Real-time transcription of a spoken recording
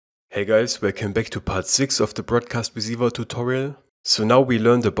Hey guys, welcome back to part 6 of the Broadcast Receiver tutorial. So now we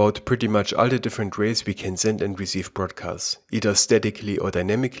learned about pretty much all the different ways we can send and receive broadcasts, either statically or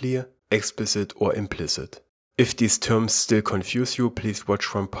dynamically, explicit or implicit. If these terms still confuse you, please watch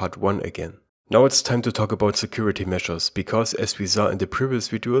from part 1 again. Now it's time to talk about security measures, because as we saw in the previous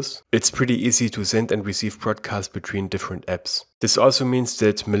videos, it's pretty easy to send and receive broadcasts between different apps. This also means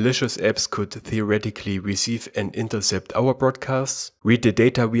that malicious apps could theoretically receive and intercept our broadcasts, read the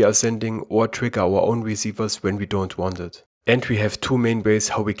data we are sending, or trigger our own receivers when we don't want it. And we have two main ways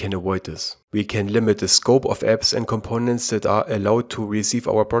how we can avoid this. We can limit the scope of apps and components that are allowed to receive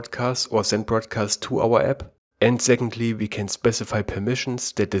our broadcasts or send broadcasts to our app. And secondly, we can specify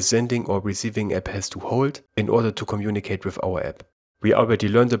permissions that the sending or receiving app has to hold in order to communicate with our app. We already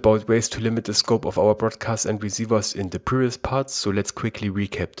learned about ways to limit the scope of our broadcasts and receivers in the previous parts, so let's quickly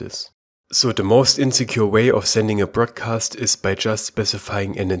recap this. So the most insecure way of sending a broadcast is by just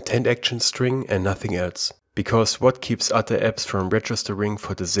specifying an intent action string and nothing else. Because what keeps other apps from registering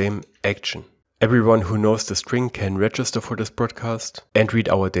for the same action? Everyone who knows the string can register for this broadcast and read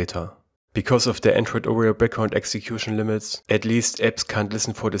our data. Because of the Android Oreo background execution limits, at least apps can't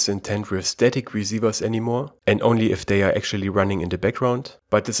listen for this intent with static receivers anymore, and only if they are actually running in the background,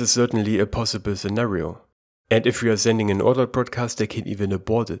 but this is certainly a possible scenario. And if we are sending an ordered broadcast, they can even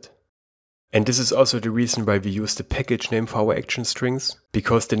abort it. And this is also the reason why we use the package name for our action strings,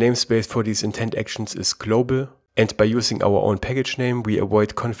 because the namespace for these intent actions is global, and by using our own package name, we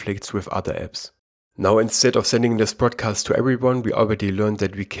avoid conflicts with other apps. Now, instead of sending this broadcast to everyone, we already learned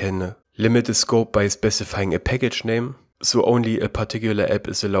that we can limit the scope by specifying a package name, so only a particular app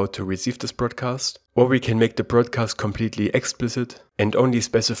is allowed to receive this broadcast, or we can make the broadcast completely explicit and only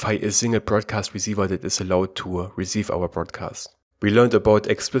specify a single broadcast receiver that is allowed to receive our broadcast. We learned about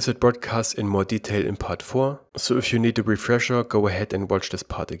explicit broadcasts in more detail in part 4, so if you need a refresher, go ahead and watch this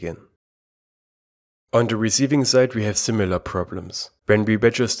part again. On the receiving side, we have similar problems. When we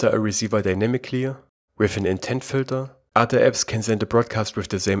register a receiver dynamically with an intent filter, other apps can send a broadcast with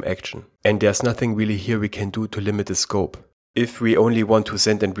the same action, and there's nothing really here we can do to limit the scope. If we only want to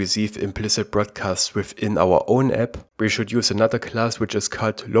send and receive implicit broadcasts within our own app, we should use another class which is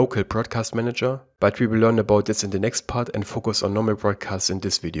called Local Broadcast Manager, but we will learn about this in the next part and focus on normal broadcasts in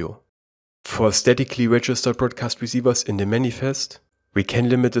this video. For statically registered broadcast receivers in the manifest, we can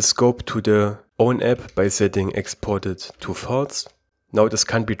limit the scope to the own app by setting exported to false. Now this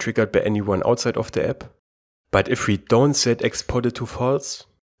can't be triggered by anyone outside of the app. But if we don't set exported to false,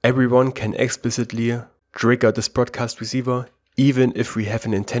 everyone can explicitly trigger this broadcast receiver even if we have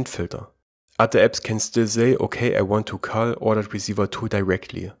an intent filter. Other apps can still say, okay, I want to call ordered receiver 2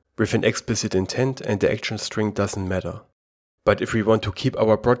 directly with an explicit intent and the action string doesn't matter. But if we want to keep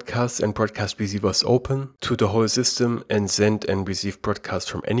our broadcasts and broadcast receivers open to the whole system and send and receive broadcasts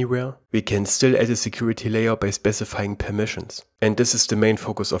from anywhere, we can still add a security layer by specifying permissions. And this is the main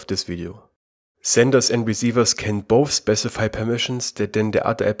focus of this video. Senders and receivers can both specify permissions that then the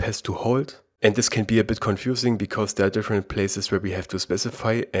other app has to hold, and this can be a bit confusing because there are different places where we have to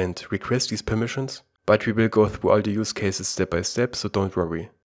specify and request these permissions, but we will go through all the use cases step by step, so don't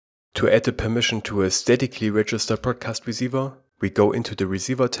worry. To add a permission to a statically registered broadcast receiver, we go into the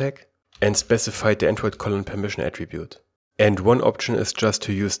receiver tag and specify the Android permission attribute. And one option is just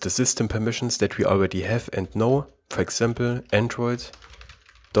to use the system permissions that we already have and know, for example,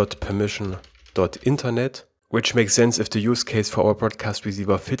 android.permission.internet, which makes sense if the use case for our broadcast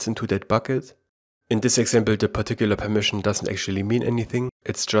receiver fits into that bucket. In this example, the particular permission doesn't actually mean anything,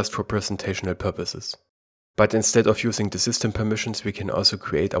 it's just for presentational purposes. But instead of using the system permissions, we can also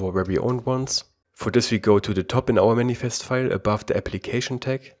create our very own ones. For this, we go to the top in our manifest file above the application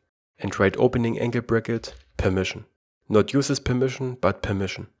tag and write opening angle bracket permission. Not users permission, but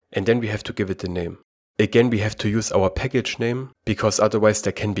permission. And then we have to give it a name. Again, we have to use our package name, because otherwise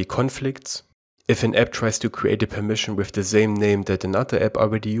there can be conflicts. If an app tries to create a permission with the same name that another app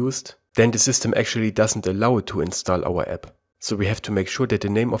already used, then the system actually doesn't allow it to install our app. So we have to make sure that the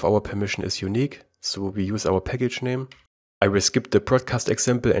name of our permission is unique, so we use our package name. I will skip the broadcast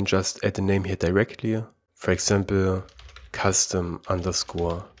example and just add the name here directly. For example,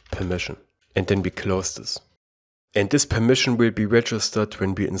 custom_permission. And then we close this. And this permission will be registered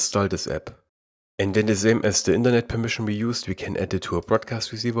when we install this app. And then the same as the internet permission we used, we can add it to a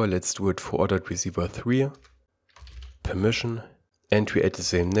broadcast receiver. Let's do it for ordered receiver 3. Permission. And we add the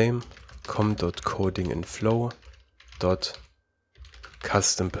same name,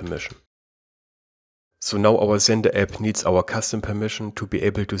 com.codinginflow.custom permission. So now our sender app needs our custom permission to be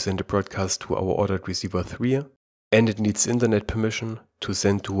able to send a broadcast to our ordered receiver 3, and it needs internet permission to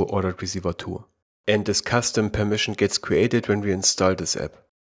send to ordered receiver 2. And this custom permission gets created when we install this app.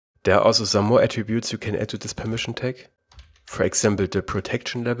 There are also some more attributes you can add to this permission tag. For example, the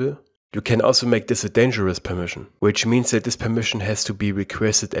protection level. You can also make this a dangerous permission, which means that this permission has to be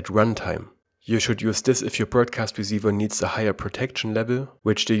requested at runtime. You should use this if your broadcast receiver needs a higher protection level,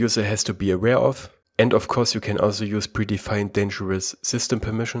 which the user has to be aware of. And of course, you can also use predefined dangerous system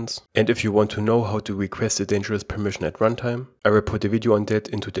permissions. And if you want to know how to request a dangerous permission at runtime, I will put a video on that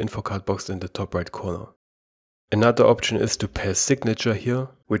into the info card box in the top right corner. Another option is to pass signature here,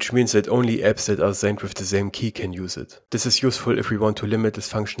 which means that only apps that are signed with the same key can use it. This is useful if we want to limit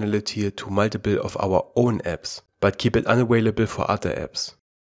this functionality to multiple of our own apps, but keep it unavailable for other apps.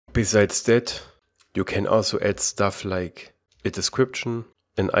 Besides that, you can also add stuff like a description,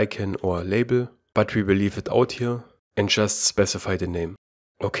 an icon or a label, but we will leave it out here and just specify the name.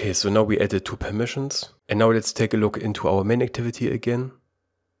 Okay, so now we added 2 permissions, and now let's take a look into our main activity again.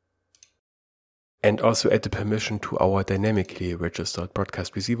 And also add the permission to our dynamically registered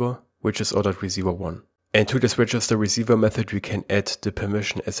broadcast receiver, which is ordered receiver 1. And to this register receiver method, we can add the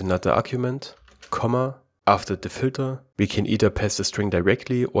permission as another argument, comma. After the filter, we can either pass the string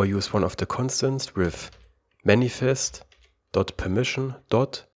directly or use one of the constants with manifest.permission.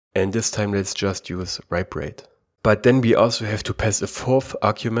 And this time let's just use vibrate. But then we also have to pass a 4th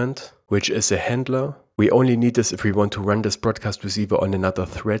argument, which is a handler. We only need this if we want to run this broadcast receiver on another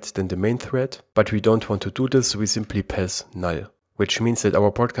thread than the main thread, but we don't want to do this, so we simply pass null, which means that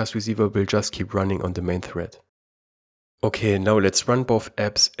our broadcast receiver will just keep running on the main thread. Okay, now let's run both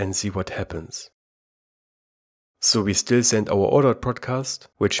apps and see what happens. So we still send our ordered broadcast,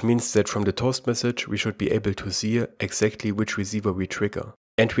 which means that from the toast message we should be able to see exactly which receiver we trigger.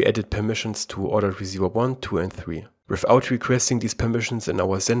 And we added permissions to ordered receiver 1, 2 and 3, without requesting these permissions in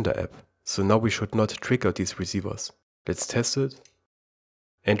our sender app. So now we should not trigger these receivers. Let's test it.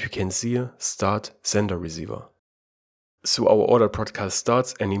 And we can see start sender receiver. So our ordered broadcast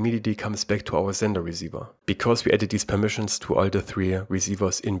starts and immediately comes back to our sender receiver, because we added these permissions to all the 3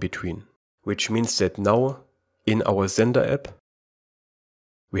 receivers in between. Which means that now, in our sender app,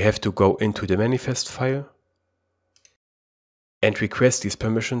 we have to go into the manifest file and request these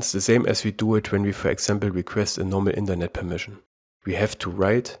permissions the same as we do it when we, for example, request a normal internet permission. We have to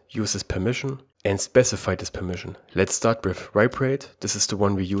write uses permission and specify this permission. Let's start with vibrate. This is the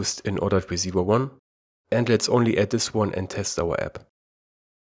one we used in ordered receiver 1. And let's only add this one and test our app.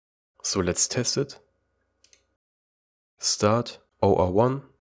 So let's test it. Start OR1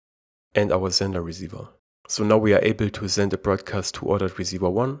 and our sender receiver. So now we are able to send a broadcast to ordered receiver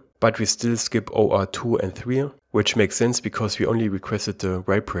 1, but we still skip OR2 and 3, which makes sense because we only requested the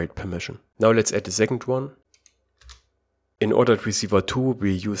vibrate permission. Now let's add the second one. In ordered receiver 2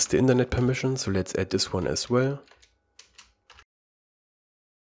 we use the internet permission, so let's add this one as well.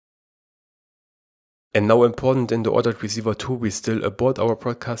 And now important, in the ordered receiver 2 we still abort our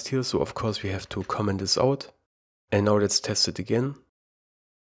broadcast here, so of course we have to comment this out. And now let's test it again.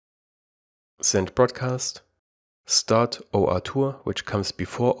 Send broadcast, start OR2, which comes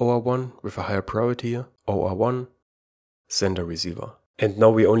before OR1 with a higher priority, OR1, sender receiver. And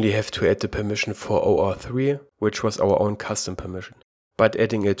now we only have to add the permission for OR3, which was our own custom permission. But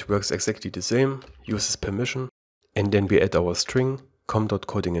adding it works exactly the same, uses permission, and then we add our string,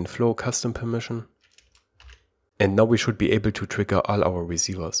 com.codingInFlow custom permission. And now we should be able to trigger all our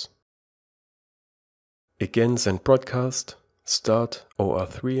receivers. Again, send broadcast, start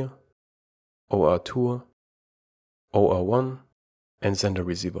OR3, OR2, OR1, and sender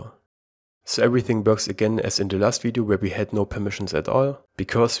receiver. So everything works again as in the last video where we had no permissions at all,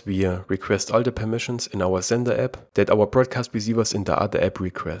 because we request all the permissions in our sender app that our broadcast receivers in the other app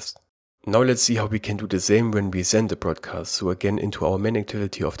request. Now let's see how we can do the same when we send the broadcast. So again into our main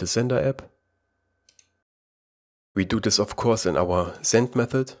activity of the sender app. We do this of course in our send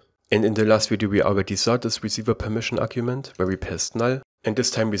method. And in the last video we already saw this receiver permission argument where we passed null. And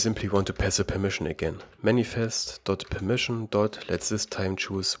this time we simply want to pass a permission again. Manifest.permission. Let's this time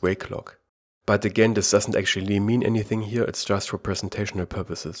choose wake log. But again, this doesn't actually mean anything here, it's just for presentational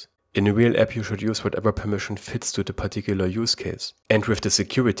purposes. In a real app you should use whatever permission fits to the particular use case. And with the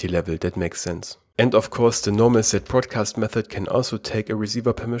security level that makes sense. And of course the normal setBroadcast method can also take a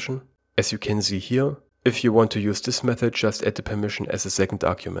receiver permission. As you can see here, if you want to use this method, just add the permission as a second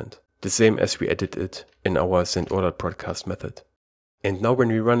argument. The same as we added it in our sendOrderedBroadcast method. And now when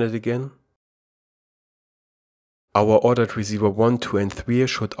we run it again, our ordered receiver 1, 2 and 3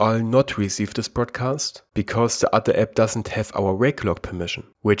 should all not receive this broadcast, because the other app doesn't have our wake log permission,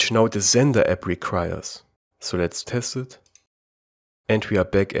 which now the sender app requires. So let's test it. And we are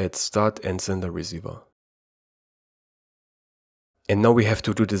back at start and sender receiver. And now we have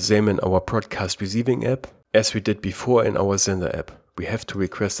to do the same in our broadcast receiving app, as we did before in our sender app. we have to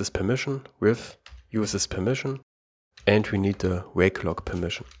request this permission with user's permission, and we need the wake log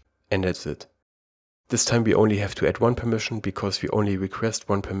permission. And that's it. This time we only have to add one permission because we only request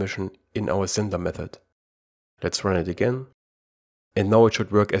one permission in our sender method. Let's run it again. And now it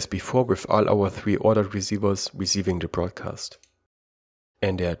should work as before with all our 3 ordered receivers receiving the broadcast.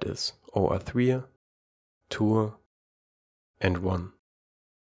 And there it is. OR3, 2, and 1.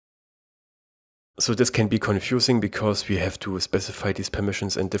 So this can be confusing because we have to specify these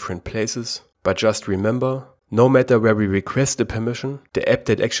permissions in different places. But just remember, no matter where we request the permission, the app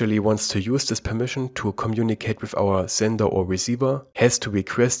that actually wants to use this permission to communicate with our sender or receiver has to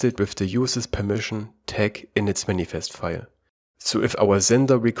request it with the user's permission tag in its manifest file. So if our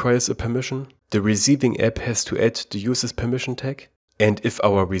sender requires a permission, the receiving app has to add the user's permission tag. And if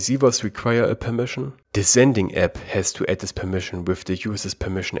our receivers require a permission, the sending app has to add this permission with the user's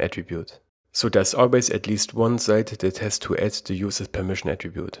permission attribute. So there's always at least one side that has to add the user's permission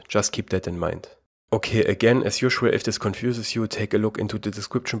attribute. Just keep that in mind. Okay, again, as usual, if this confuses you, take a look into the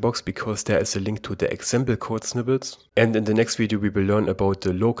description box because there is a link to the example code snippets. And in the next video we will learn about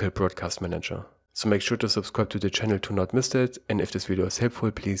the local broadcast manager. So make sure to subscribe to the channel to not miss that, and if this video is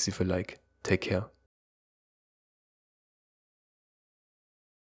helpful, please leave a like. Take care.